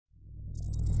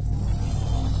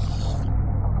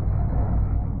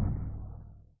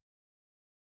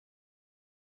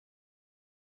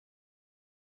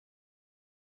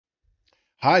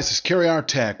Hi, this is Kerry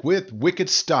Artak with Wicked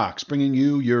Stocks, bringing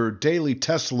you your daily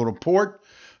Tesla report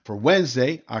for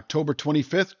Wednesday, October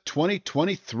 25th,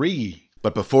 2023.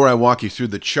 But before I walk you through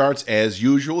the charts, as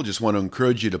usual, just want to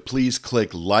encourage you to please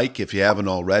click like if you haven't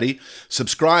already,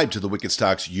 subscribe to the Wicked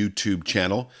Stocks YouTube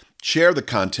channel, share the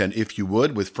content if you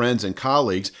would with friends and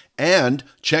colleagues, and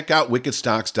check out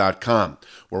wickedstocks.com,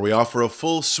 where we offer a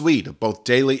full suite of both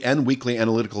daily and weekly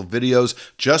analytical videos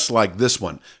just like this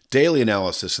one. Daily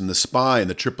analysis in the SPY and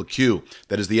the Triple Q,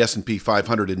 that is the S&P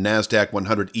 500 and NASDAQ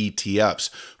 100 ETFs.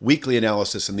 Weekly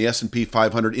analysis in the S&P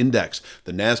 500 Index,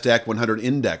 the NASDAQ 100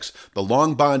 Index, the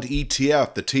Long Bond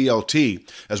ETF, the TLT,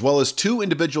 as well as 2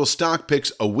 individual stock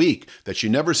picks a week that you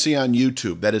never see on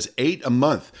YouTube. That is 8 a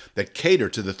month that cater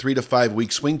to the 3 to 5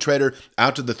 week swing trader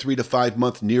out to the 3 to 5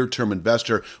 month near-term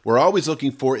investor. We're always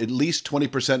looking for at least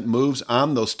 20% moves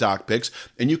on those stock picks,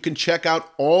 and you can check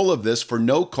out all of this for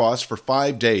no cost for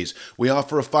 5 days. We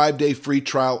offer a 5-day free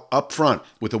trial up front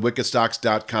with a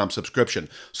wickedstocks.com subscription.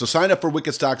 So sign up for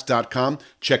wickedstocks.com,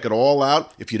 check it all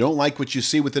out. If you don't like what you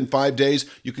see within 5 days,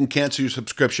 you can cancel your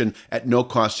subscription at no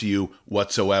cost to you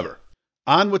whatsoever.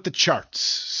 On with the charts.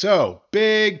 So,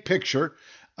 big picture.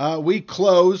 We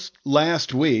closed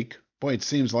last week. Boy, it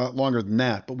seems a lot longer than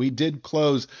that, but we did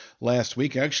close last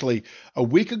week. Actually, a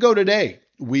week ago today,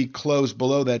 we closed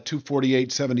below that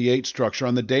 248.78 structure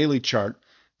on the daily chart.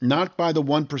 Not by the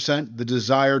 1%, the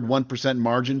desired 1%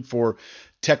 margin for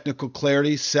technical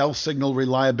clarity, sell signal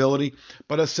reliability,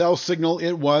 but a sell signal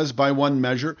it was by one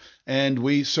measure, and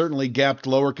we certainly gapped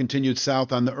lower, continued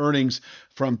south on the earnings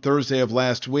from Thursday of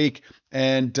last week,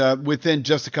 and within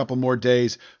just a couple more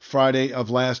days, Friday of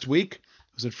last week,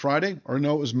 was it Friday? Or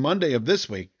no, it was Monday of this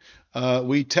week,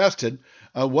 we tested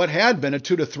what had been a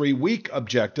 2 to 3 week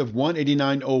objective,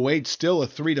 189.08, still a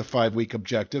 3 to 5 week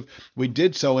objective. We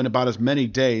did so in about as many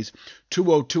days.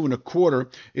 202.25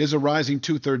 is a rising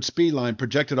 2/3 speed line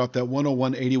projected off that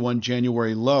 101.81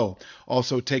 January low,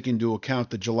 also taking into account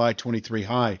the July 23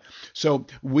 high. So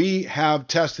we have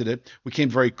tested it. We came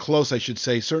very close, I should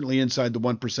say, certainly inside the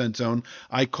 1% zone.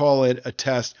 I call it a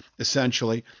test,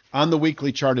 essentially. On the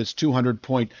weekly chart, it's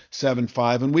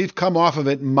 200.75, and we've come off of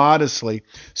it modestly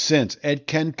since. It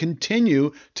can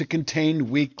continue to contain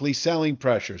weekly selling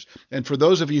pressures. And for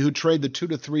those of you who trade the 2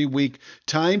 to 3 week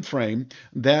time frame,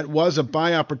 that was a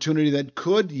buy opportunity that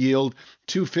could yield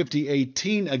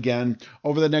 250.18 again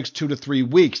over the next 2 to 3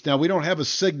 weeks. Now, we don't have a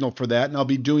signal for that, and I'll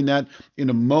be doing that in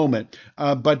a moment.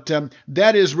 But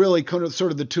that is really kind of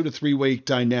sort of the 2 to 3 week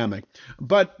dynamic.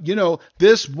 But, you know,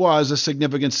 this was a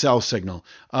significant sell signal.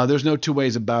 There's no two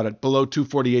ways about it, below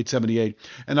 248.78.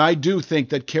 And I do think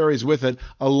that carries with it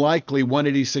a likely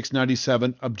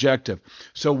 186.97 objective.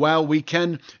 So while we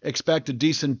can expect a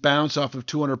decent bounce off of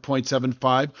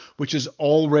 200.75, which has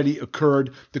already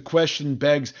occurred, the question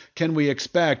begs, can we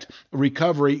expect a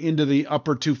recovery into the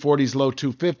upper 240s, low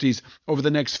 250s over the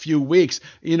next few weeks?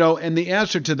 You know, and the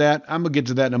answer to that, I'm going to get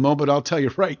to that in a moment, but I'll tell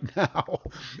you right now,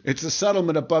 it's a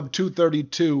settlement above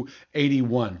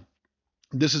 232.81.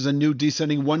 This is a new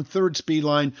descending 1/3 speed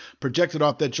line projected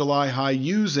off that July high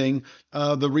using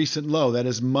the recent low, that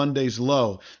is Monday's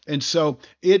low. And so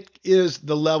it is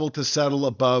the level to settle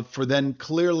above for then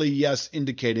clearly, yes,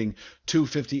 indicating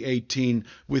 250.18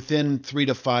 within 3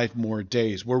 to 5 more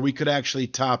days, where we could actually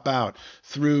top out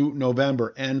through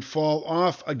November and fall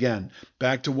off again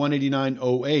back to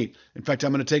 189.08. In fact,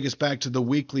 I'm going to take us back to the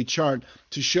weekly chart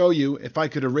to show you if I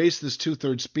could erase this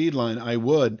 2/3 speed line, I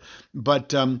would.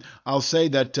 But I'll say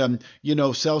that, you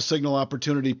know, sell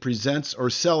opportunity presents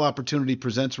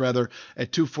rather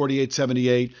at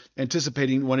 248.78,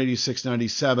 anticipating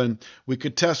 186.97. We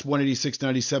could test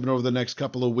 186.97 over the next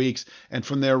couple of weeks, and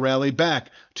from there rally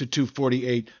back to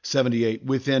 248.78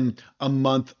 within a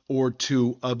month or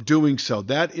two of doing so.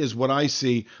 That is what I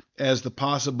see as the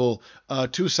possible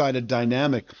two-sided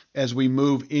dynamic as we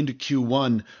move into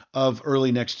Q1 of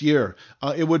early next year.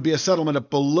 It would be a settlement of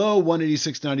below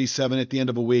 186.97 at the end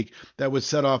of a week that would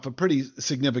set off a pretty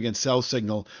significant sell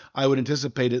signal. I would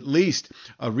anticipate at least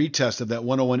a retest of that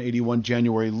 101.81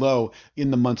 January low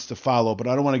in the months to follow, but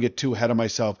I don't want to get too ahead of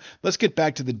myself. Let's get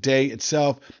back to the day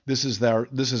itself. This is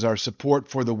our support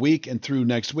for the week and through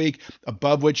next week,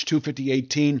 above which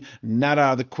 250.18 not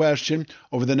out of the question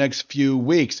over the next few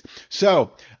weeks.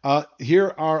 So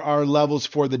here are our levels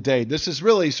for the day. This is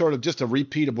really sort of just a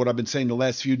repeat of what I've been saying the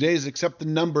last few days, except the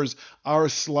numbers are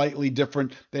slightly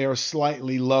different. They are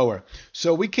slightly lower.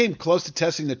 So we came close to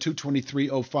testing the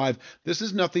 223.05. This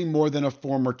is nothing more than a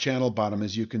former channel bottom,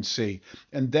 as you can see.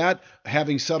 And that,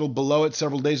 having settled below it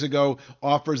several days ago,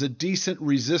 offers a decent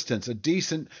resistance, a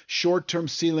decent short-term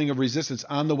ceiling of resistance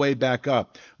on the way back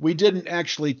up. We didn't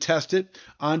actually test it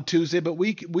on Tuesday, but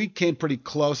we came pretty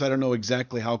close. I don't know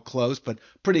exactly how close, but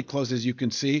pretty close, as you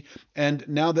can see. And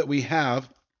now that we have,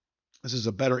 this is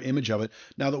a better image of it.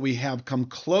 Now that we have come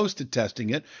close to testing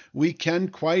it, we can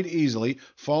quite easily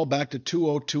fall back to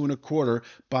 202 and a quarter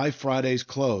by Friday's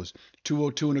close.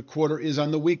 202 and a quarter is on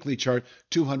the weekly chart,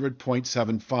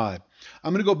 200.75.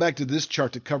 I'm going to go back to this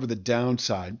chart to cover the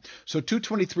downside. So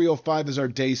 223.05 is our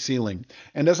day ceiling.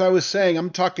 And as I was saying,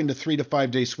 I'm talking to 3 to 5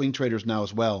 day swing traders now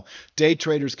as well. Day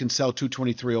traders can sell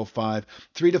 223.05.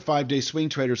 3 to 5 day swing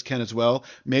traders can as well.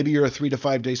 Maybe you're a 3 to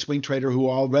 5 day swing trader who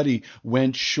already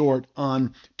went short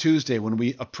on Tuesday when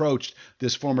we approached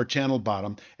this former channel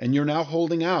bottom, and you're now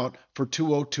holding out for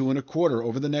 202 and a quarter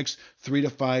over the next 3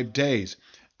 to 5 days.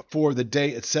 For the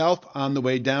day itself, on the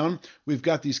way down, we've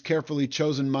got these carefully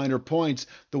chosen minor points.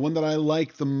 The one that I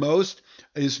like the most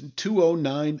is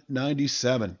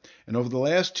 209.97. And over the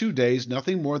last 2 days,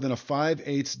 nothing more than a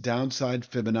 5/8 downside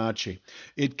Fibonacci.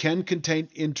 It can contain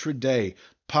intraday,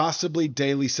 possibly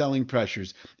daily selling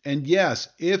pressures. And yes,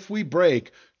 if we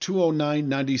break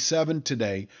 209.97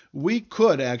 today, we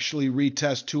could actually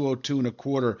retest 202 and a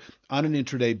quarter on an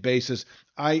intraday basis.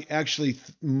 I actually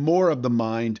more of the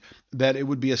mind that it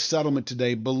would be a settlement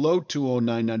today below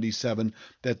 209.97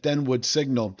 that then would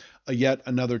signal yet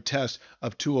another test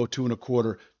of 202 and a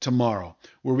quarter tomorrow,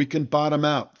 where we can bottom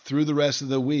out through the rest of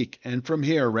the week and from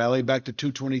here rally back to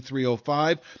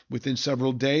 223.05 within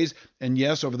several days. And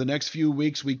yes, over the next few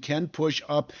weeks we can push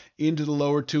up into the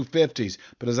lower 250s.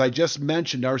 But as I just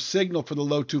mentioned, our signal for the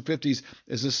low 250s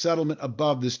is a settlement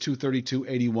above this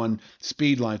 232.81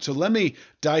 speed line. So let me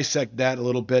dissect that a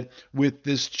little bit with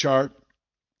this chart.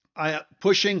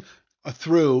 Pushing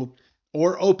through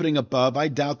or opening above, I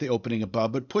doubt the opening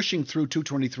above, but pushing through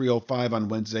 223.05 on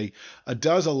Wednesday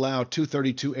does allow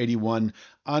 232.81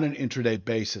 on an intraday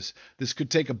basis. This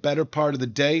could take a better part of the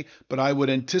day, but I would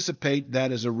anticipate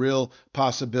that as a real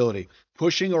possibility.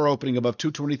 Pushing or opening above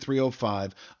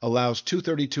 223.05 allows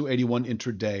 232.81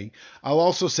 intraday. I'll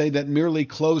also say that merely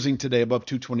closing today above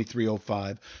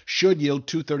 223.05 should yield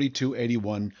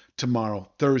 232.81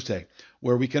 tomorrow, Thursday,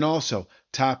 where we can also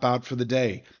top out for the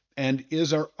day and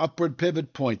is our upward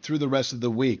pivot point through the rest of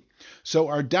the week. So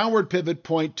our downward pivot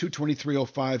point,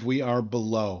 223.05, we are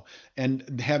below.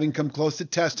 And having come close to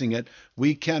testing it,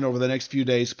 we can, over the next few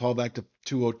days, fall back to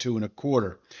 202 and a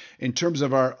quarter. In terms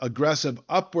of our aggressive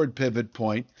upward pivot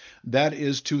point, that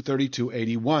is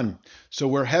 232.81. So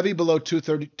we're heavy below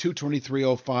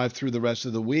 223.05 through the rest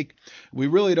of the week. We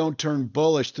really don't turn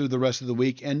bullish through the rest of the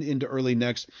week and into early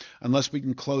next unless we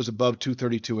can close above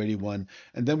 232.81.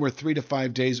 And then we're 3 to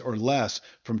 5 days or less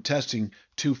from testing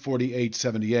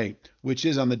 248.78, which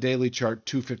is on the daily chart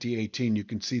 250.18. You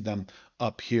can see them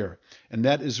up here. And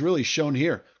that is really shown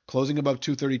here. Closing above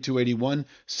 232.81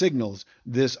 signals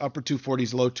this upper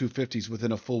 240s, low 250s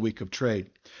within a full week of trade.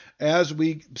 As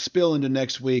we spill into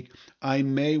next week, I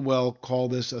may well call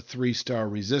this a 3-star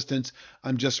resistance.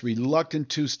 I'm just reluctant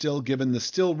to still, given the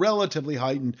still relatively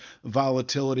heightened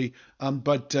volatility.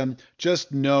 But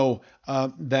just know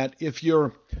that if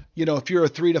you're a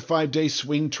 3 to 5 day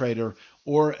swing trader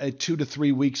or a 2 to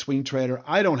 3 week swing trader,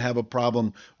 I don't have a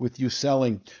problem with you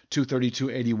selling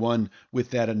 232.81 with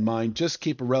that in mind. Just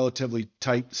keep a relatively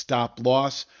tight stop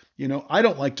loss. I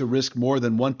don't like to risk more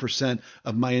than 1%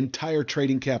 of my entire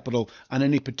trading capital on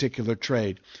any particular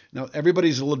trade. Now,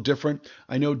 everybody's a little different.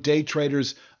 I know day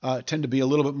traders tend to be a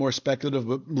little bit more speculative,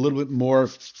 a little bit more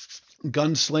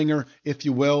gunslinger, if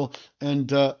you will. And,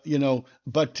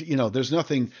 there's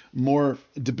nothing more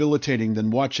debilitating than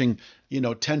watching,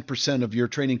 10% of your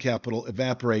trading capital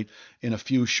evaporate in a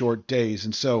few short days.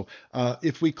 And so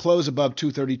if we close above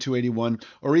 232.81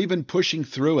 or even pushing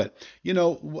through it,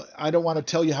 I don't want to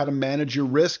tell you how to manage your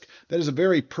risk. That is a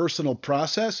very personal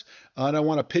process. I don't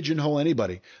want to pigeonhole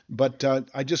anybody, but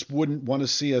I just wouldn't want to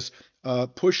see us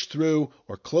push through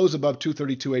or close above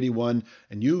 232.81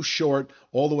 and you short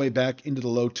all the way back into the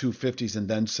low 250s and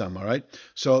then some. All right.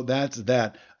 So that's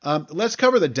that. Let's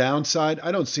cover the downside.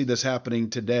 I don't see this happening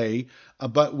today,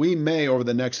 but we may over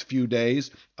the next few days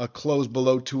close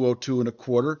below 202 and a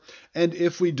quarter. And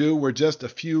if we do, we're just a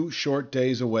few short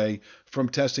days away from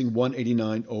testing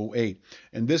 189.08.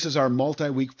 And this is our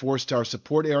multi-week 4-star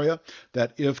support area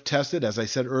that, if tested, as I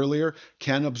said earlier,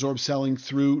 can absorb selling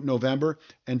through November.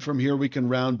 And from here, we can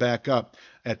round back up.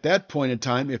 At that point in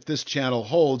time, if this channel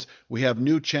holds, we have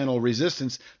new channel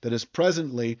resistance that is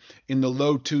presently in the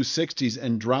low 260s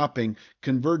and dropping,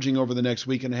 converging over the next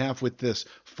week and a half with this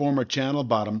former channel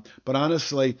bottom. But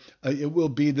honestly, it will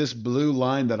be this blue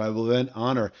line that I will then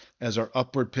honor as our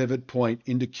upward pivot point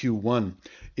into Q1.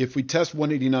 If we test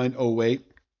 189.08,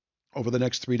 over the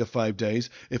next 3 to 5 days.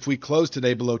 If we close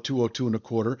today below 202 and a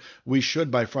quarter, we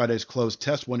should by Friday's close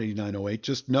test 189.08.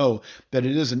 Just know that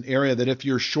it is an area that if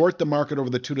you're short the market over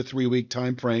the 2 to 3 week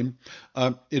time frame,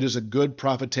 it is a good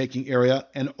profit taking area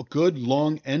and a good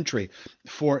long entry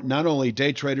for not only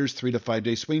day traders, 3 to 5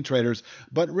 day swing traders,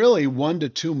 but really 1 to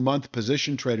 2 month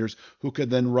position traders who could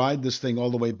then ride this thing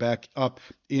all the way back up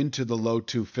into the low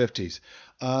 250s.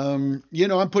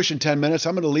 I'm pushing 10 minutes.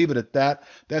 I'm going to leave it at that.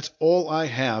 That's all I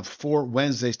have for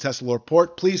Wednesday's Tesla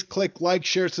Report. Please click like,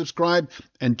 share, subscribe,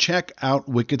 and check out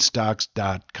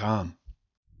wickedstocks.com.